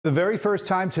The very first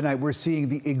time tonight, we're seeing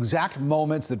the exact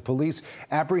moments that police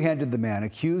apprehended the man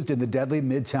accused in the deadly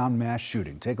Midtown mass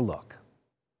shooting. Take a look.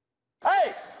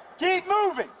 Hey, keep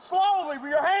moving slowly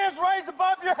with your hands raised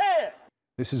above your head.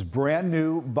 This is brand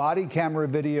new body camera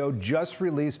video just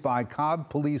released by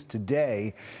Cobb Police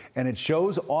today, and it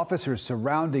shows officers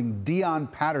surrounding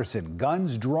Deon Patterson,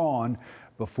 guns drawn,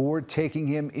 before taking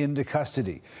him into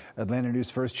custody. Atlanta News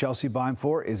First Chelsea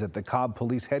Beimfohr is at the Cobb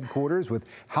Police headquarters with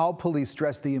how police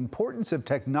stress the importance of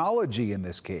technology in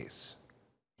this case.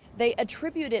 They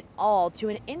attribute it all to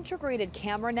an integrated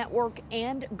camera network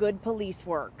and good police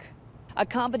work. A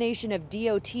combination of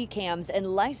DOT cams and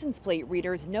license plate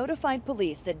readers notified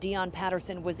police that Deon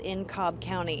Patterson was in Cobb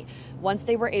County. Once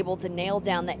they were able to nail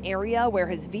down the area where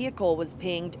his vehicle was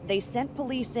pinged, they sent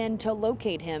police in to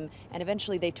locate him, and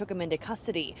eventually they took him into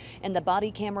custody. In the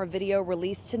body camera video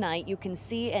released tonight, you can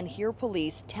see and hear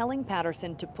police telling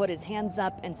Patterson to put his hands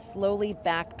up and slowly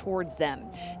back towards them.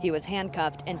 He was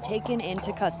handcuffed and taken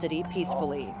into custody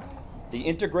peacefully. The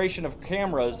integration of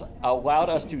cameras allowed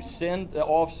us to send the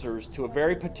officers to a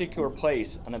very particular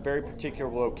place on a very particular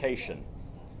location.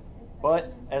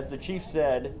 But as the chief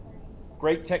said,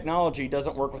 great technology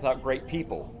doesn't work without great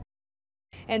people.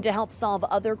 And to help solve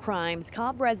other crimes,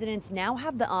 Cobb residents now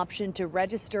have the option to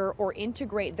register or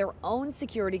integrate their own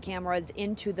security cameras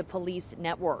into the police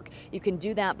network. You can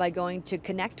do that by going to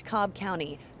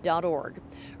connectcobbcounty.org.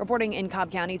 Reporting in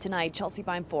Cobb County tonight, Chelsea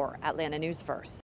Beimfohr, Atlanta News First.